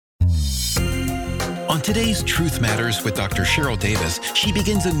On today's Truth Matters with Dr. Cheryl Davis, she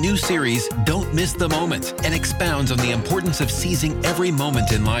begins a new series, Don't Miss the Moment, and expounds on the importance of seizing every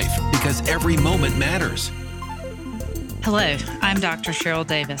moment in life because every moment matters. Hello, I'm Dr. Cheryl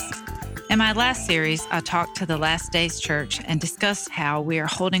Davis. In my last series, I talked to the Last Days Church and discussed how we are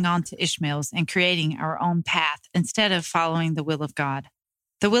holding on to Ishmaels and creating our own path instead of following the will of God.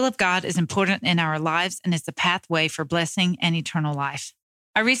 The will of God is important in our lives and is the pathway for blessing and eternal life.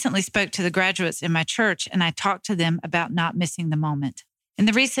 I recently spoke to the graduates in my church and I talked to them about not missing the moment. In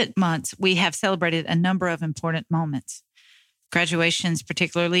the recent months, we have celebrated a number of important moments, graduations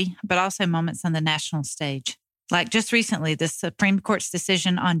particularly, but also moments on the national stage. Like just recently, the Supreme Court's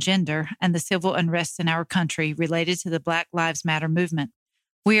decision on gender and the civil unrest in our country related to the Black Lives Matter movement.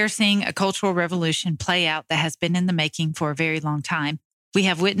 We are seeing a cultural revolution play out that has been in the making for a very long time. We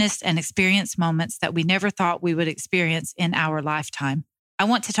have witnessed and experienced moments that we never thought we would experience in our lifetime. I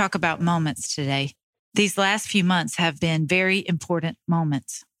want to talk about moments today. These last few months have been very important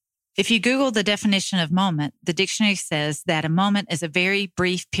moments. If you Google the definition of moment, the dictionary says that a moment is a very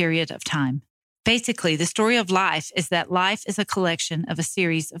brief period of time. Basically, the story of life is that life is a collection of a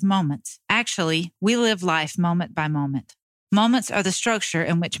series of moments. Actually, we live life moment by moment. Moments are the structure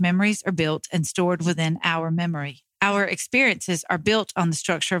in which memories are built and stored within our memory. Our experiences are built on the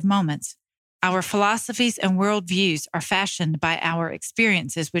structure of moments. Our philosophies and worldviews are fashioned by our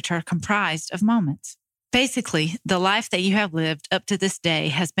experiences, which are comprised of moments. Basically, the life that you have lived up to this day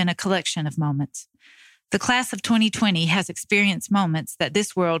has been a collection of moments. The class of 2020 has experienced moments that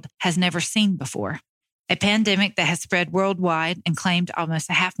this world has never seen before. A pandemic that has spread worldwide and claimed almost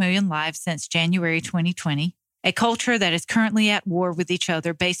 500,000 lives since January 2020. A culture that is currently at war with each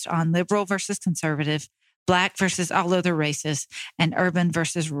other based on liberal versus conservative, Black versus all other races, and urban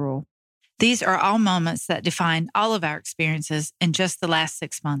versus rural. These are all moments that define all of our experiences in just the last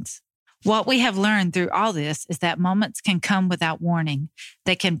 6 months. What we have learned through all this is that moments can come without warning.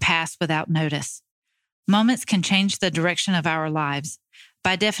 They can pass without notice. Moments can change the direction of our lives.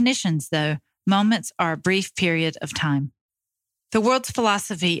 By definitions, though, moments are a brief period of time. The world's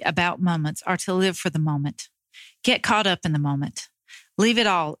philosophy about moments are to live for the moment. Get caught up in the moment. Leave it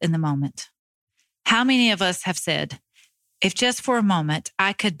all in the moment. How many of us have said, if just for a moment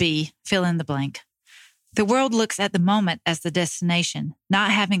I could be fill in the blank? The world looks at the moment as the destination,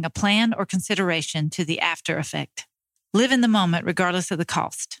 not having a plan or consideration to the after effect. Live in the moment regardless of the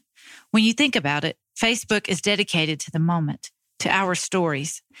cost. When you think about it, Facebook is dedicated to the moment, to our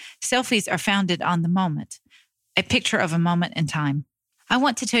stories. Selfies are founded on the moment, a picture of a moment in time. I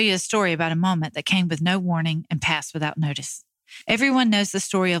want to tell you a story about a moment that came with no warning and passed without notice. Everyone knows the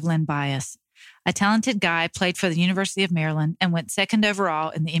story of Len Bias. A talented guy played for the University of Maryland and went second overall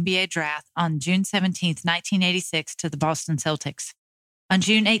in the NBA draft on June 17, 1986 to the Boston Celtics. On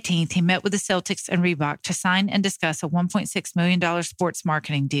June 18th, he met with the Celtics and Reebok to sign and discuss a $1.6 million sports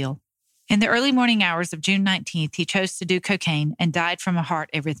marketing deal. In the early morning hours of June 19th, he chose to do cocaine and died from a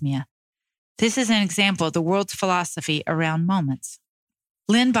heart arrhythmia. This is an example of the world's philosophy around moments.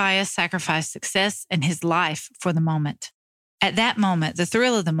 Len Bias sacrificed success and his life for the moment. At that moment, the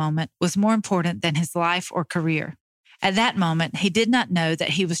thrill of the moment was more important than his life or career. At that moment, he did not know that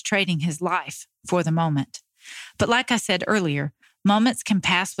he was trading his life for the moment. But like I said earlier, moments can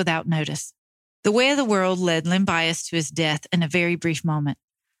pass without notice. The way of the world led Len Bias to his death in a very brief moment.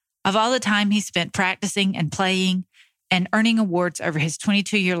 Of all the time he spent practicing and playing and earning awards over his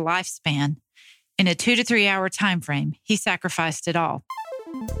 22-year lifespan, in a 2 to 3 hour time frame, he sacrificed it all.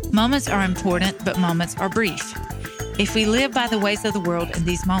 Moments are important, but moments are brief. If we live by the ways of the world in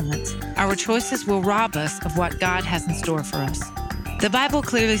these moments, our choices will rob us of what God has in store for us. The Bible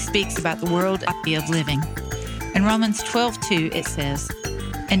clearly speaks about the world of living. In Romans 12:2, it says,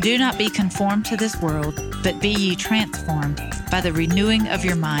 "And do not be conformed to this world, but be ye transformed by the renewing of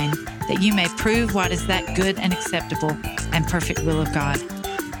your mind, that you may prove what is that good and acceptable and perfect will of God."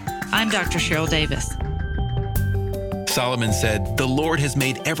 I'm Dr. Cheryl Davis. Solomon said, "The Lord has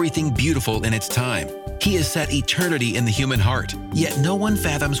made everything beautiful in its time. He has set eternity in the human heart, yet no one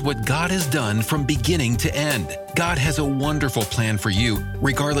fathoms what God has done from beginning to end." God has a wonderful plan for you,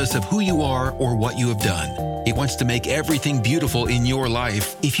 regardless of who you are or what you have done. He wants to make everything beautiful in your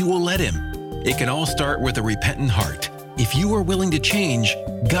life if you will let Him. It can all start with a repentant heart. If you are willing to change,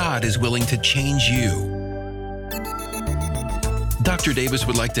 God is willing to change you. Dr. Davis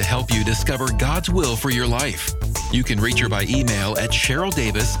would like to help you discover God's will for your life. You can reach her by email at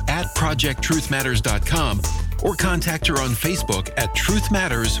CherylDavis@ProjectTruthMatters.com or contact her on Facebook at Truth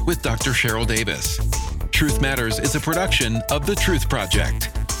Matters with Dr. Cheryl Davis. Truth Matters is a production of The Truth Project.